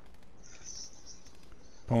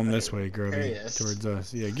 Pull him this way, There he Grubby. is. Towards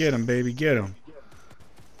us. Yeah, get him, baby. Get him.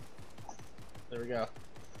 There we go.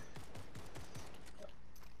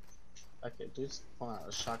 Okay, dude's pulling out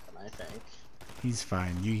a shotgun, I think. He's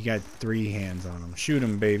fine. You got 3 hands on him. Shoot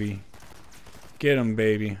him, baby. Get him,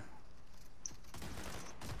 baby.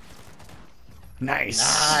 Nice.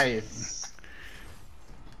 Nice.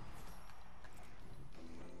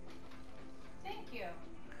 Thank you.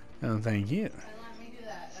 Oh, thank you. And let me do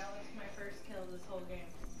that. That was my first kill this whole game.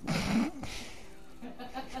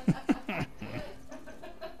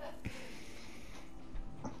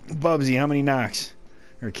 Bubsy, how many knocks?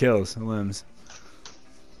 Or kills? Limbs?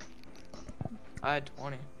 I had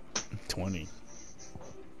 20. 20.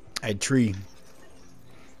 I had tree.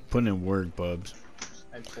 Putting in work, Bubs.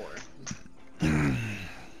 I had 4.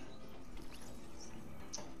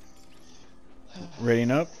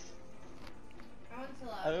 Readying up? I went to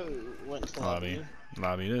I went to Lobby.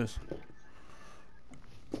 Lobby it is.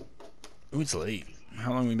 Ooh, it's late.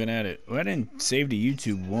 How long we been at it? Well, I didn't save to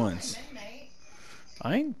YouTube once.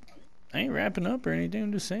 midnight. I ain't wrapping up or anything.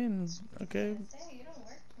 I'm just saying, okay. Hey, you don't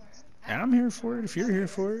work tomorrow. I'm here for it. If you're here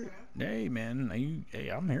for it, hey man, hey,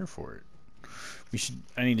 I'm here for it.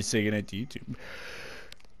 I need to say goodnight to YouTube.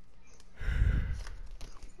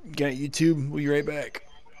 Got YouTube. We'll be right back.